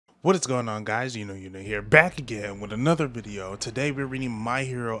What is going on, guys? You know here, back again with another video. Today we're reading My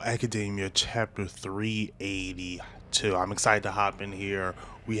Hero Academia chapter 382. I'm excited to hop in here.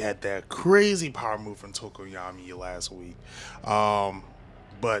 We had that crazy power move from Tokoyami last week.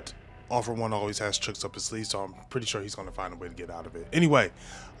 But All For One always has tricks up his sleeve, so I'm pretty sure he's going to find a way to get out of it. Anyway,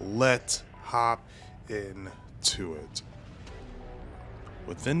 let's hop into it.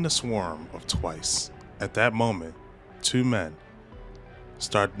 Within the swarm of Twice, at that moment, two men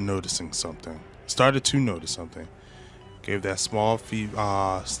started to notice something. Gave that small femme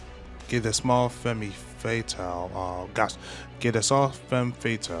fatale. Gave that small femme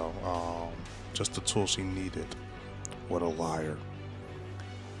fatale. Just the tool she needed. What a liar.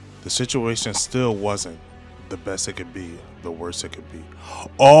 The situation still wasn't the best it could be. The worst it could be.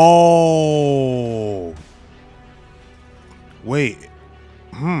 Oh, wait.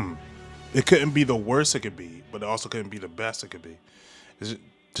 It couldn't be the worst it could be, but it also couldn't be the best it could be.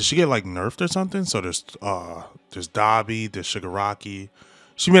 Did she get like nerfed or something? So there's Dabi, there's Shigaraki.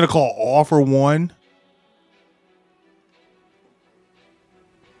 She made a call All For One.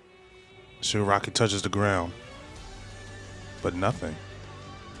 Shigaraki touches the ground, but nothing.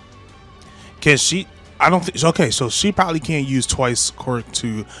 Can she? I don't think. Okay, so she probably can't use Twice quirk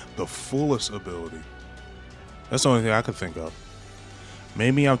to the fullest ability. That's the only thing I could think of.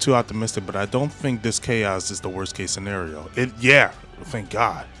 Maybe I'm too optimistic, but I don't think this chaos is the worst case scenario. Yeah, thank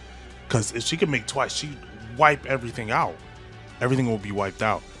God. Because if she could make Twice, she'd wipe everything out. Everything will be wiped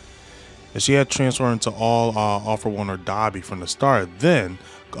out. If she had transferred into All For One or Dabi from the start, then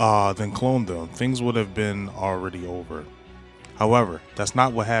cloned them, things would have been already over. However, that's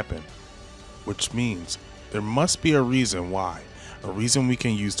not what happened. Which means there must be a reason why. A reason we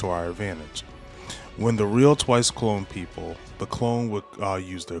can use to our advantage. When the real Twice clone people, the clone would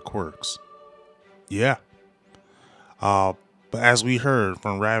use their quirks. Yeah. But as we heard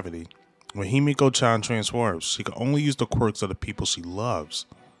from Ravity, when Himiko-chan transforms, she can only use the quirks of the people she loves.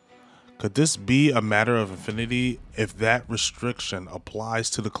 Could this be a matter of infinity if that restriction applies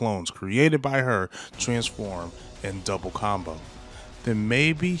to the clones created by her transform and double combo? Then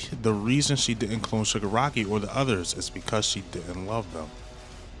maybe the reason she didn't clone Shigaraki or the others is because she didn't love them.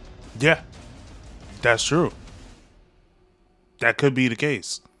 Yeah. That's true. That could be the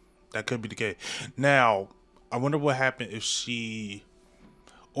case. Now, I wonder what happened if she...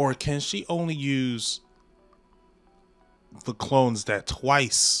 Or can she only use the clones that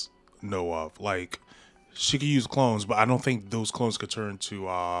Twice know of? Like, she could use clones, but I don't think those clones could turn to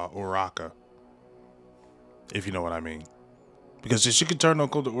Uraraka. If you know what I mean. Because she could turn on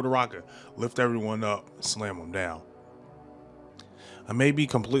to Uraraka, lift everyone up, slam them down. I may be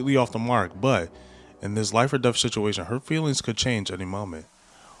completely off the mark, but... in this life or death situation, her feelings could change any moment.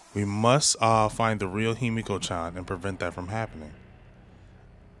 We must find the real Himiko-chan and prevent that from happening.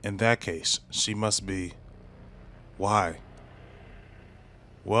 In that case, she must be... Why?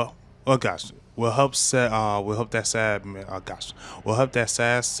 Well, oh gosh, we'll help that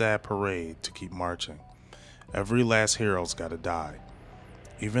sad parade to keep marching. Every last hero's gotta die.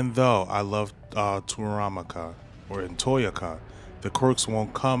 Even though I love Turamaka or Toyaka, the quirks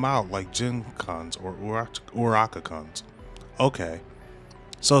won't come out like Jin-kun's or Uraraka-kun's. Okay.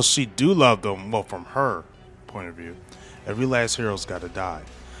 So she do love them, well, from her point of view. Every last hero's gotta die.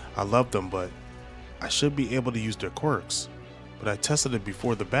 I love them, but I should be able to use their quirks. But I tested it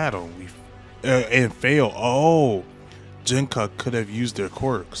before the battle and failed. Oh, Jinka could have used their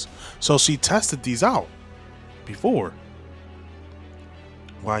quirks. So she tested these out before.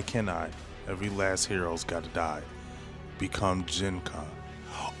 Why can't I? Every last hero's gotta die. Become Jinka.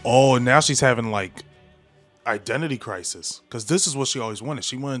 Oh, now she's having like identity crisis, because this is what she always wanted.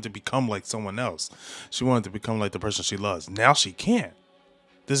 She wanted to become like someone else. She wanted to become like the person she loves. Now she can't.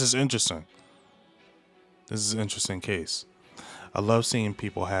 This is interesting. This is an interesting case. I love seeing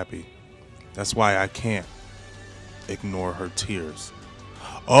people happy. That's why I can't ignore her tears.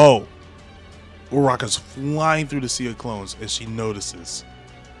 Oh, Uraraka's flying through the sea of clones, and she notices.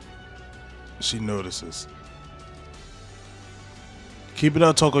 Keep it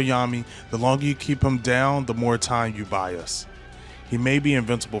up, Tokoyami. The longer you keep him down, the more time you buy us. He may be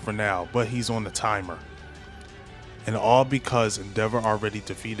invincible for now, but he's on the timer. And all because Endeavor already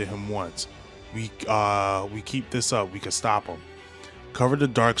defeated him once. We keep this up, we can stop him. Cover the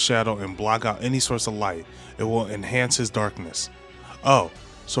dark shadow and block out any source of light. It will enhance his darkness. Oh,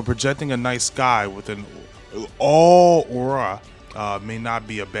 so projecting a night sky with an aura may not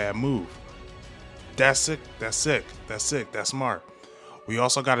be a bad move. That's sick. That's smart. We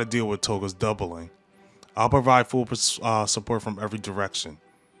also got to deal with Toga's doubling. I'll provide full support from every direction.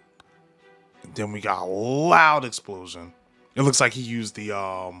 And then we got a loud explosion. It looks like he used the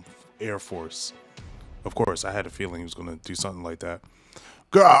Air Force. Of course, I had a feeling he was gonna do something like that.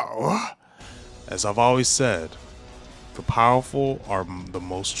 Go! As I've always said, the powerful are the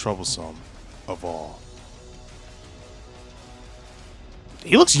most troublesome of all.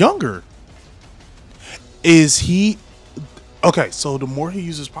 He looks younger. Is he? Okay, so the more he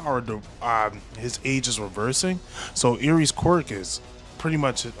uses power, the his age is reversing. So Erie's quirk is pretty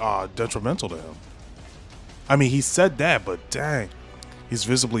much detrimental to him. I mean, he said that, but dang, he's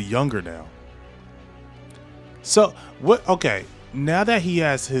visibly younger now. So what? Okay, now that he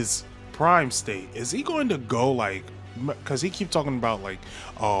has his prime state, is he going to go like? Because he keep talking about like,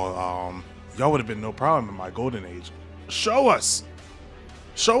 oh, y'all would have been no problem in my golden age. Show us.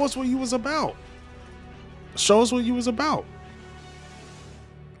 Show us what you was about. Show us what you was about.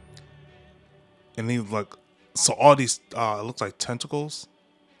 And he like, so all these it looks like tentacles,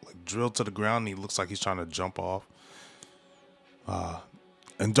 like drilled to the ground. And he looks like he's trying to jump off.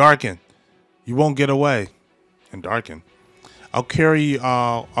 And Darken, you won't get away. And Darken, I'll carry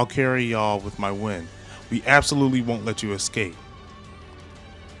y'all with my wind. We absolutely won't let you escape.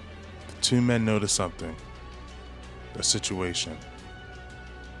 The two men noticed something. The situation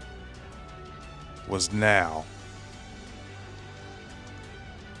was now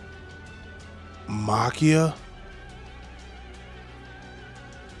Makia.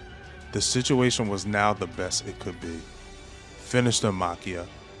 The situation was now the best it could be. Finish them, Makia.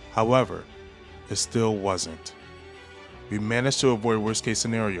 However, it still wasn't. We managed to avoid worst case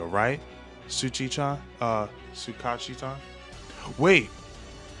scenario, right? Suchi-chan? Sukachi-chan? Wait.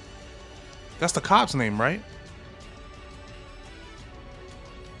 That's the cop's name, right?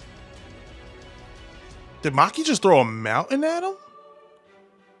 Did Maki just throw a mountain at him?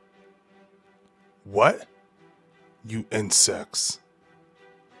 What? You insects.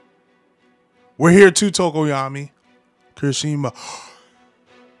 We're here too, Tokoyami. Kirishima.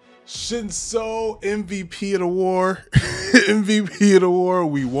 Shinso, MVP of the war. MVP of the war.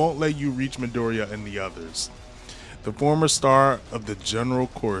 We won't let you reach Midoriya and the others. The former star of the general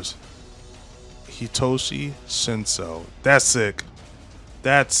course, Hitoshi Shinso. That's sick.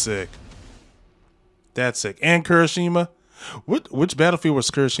 That's sick. That's sick. And Kirishima. Which battlefield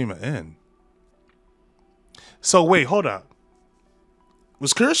was Kirishima in? So wait, hold up.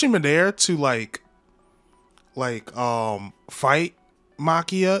 Was Kirishima there to like fight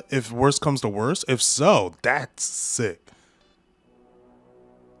Makia if worst comes to worst? If so, that's sick.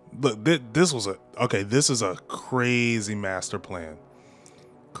 Look, this is a crazy master plan.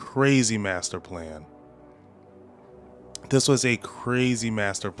 Crazy master plan. This was a crazy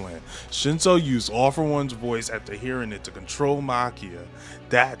master plan. Shinso used All for One's voice after hearing it to control Makia.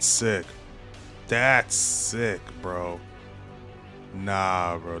 That's sick. That's sick, bro.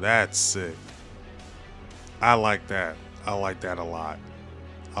 Nah, bro, that's sick. I like that. I like that a lot.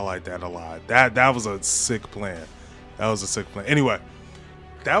 I like that a lot. That was a sick plan. That was a sick plan. Anyway,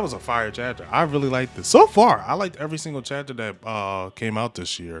 that was a fire chapter. I really liked this. So far, I liked every single chapter that came out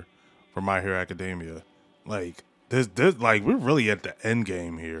this year for My Hero Academia. Like this like we're really at the end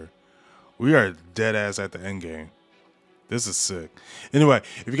game here. We are dead ass at the end game. This is sick. Anyway,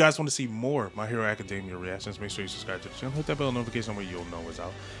 if you guys want to see more My Hero Academia reactions, make sure you subscribe to the channel. Hit that bell notification where you'll know what's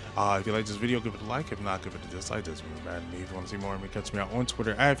out. If you like this video, give it a like. If not, give it a dislike. Doesn't really matter to me. If you want to see more of me, catch me out on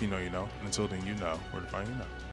Twitter. If you know, you know. And until then, you know where to find you know.